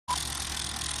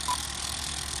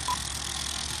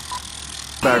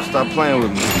Stop playing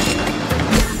with me.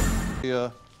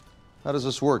 How does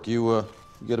this work? You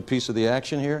get a piece of the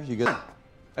action here? You get...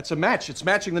 That's a match. It's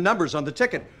matching the numbers on the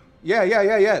ticket.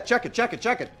 Yeah. Check it.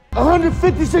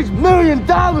 $156 million,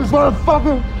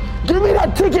 motherfucker! Give me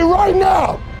that ticket right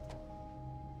now!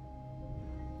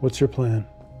 What's your plan?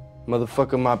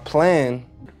 Motherfucker, my plan?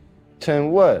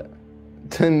 10 what?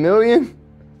 10 million?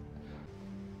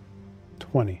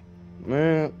 20.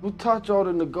 Man, who taught y'all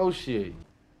to negotiate?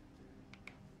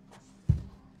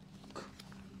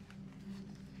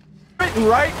 Written,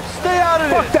 right? Stay out of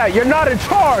this! Fuck that, you're not in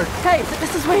charge! Hey,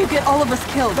 this is where you get all of us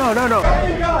killed. No.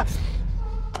 Hey, God.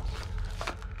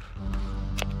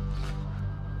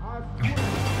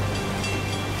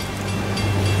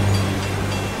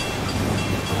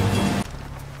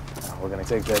 We're gonna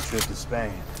take that trip to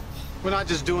Spain. We're not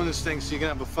just doing this thing so you can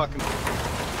have a fucking...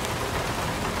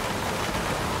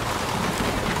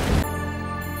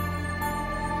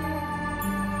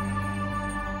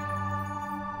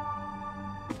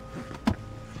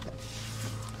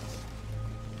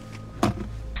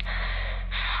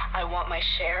 I want my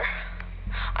share.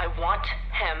 I want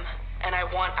him, and I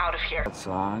want out of here. That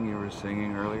song you were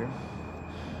singing earlier?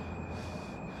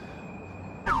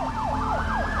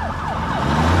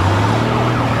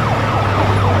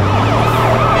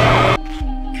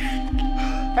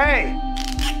 Hey!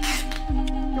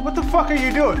 What the fuck are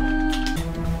you doing?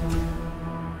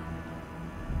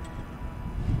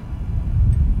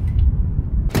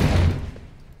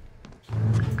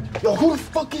 Yo, who the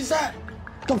fuck is that?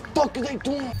 The fuck are they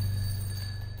doing?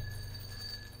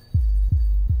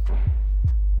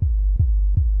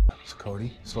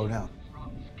 Cody, slow down.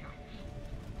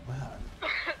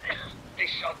 They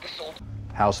shot this old...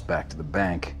 House back to the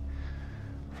bank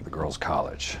for the girls'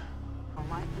 college.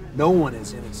 No one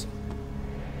is innocent.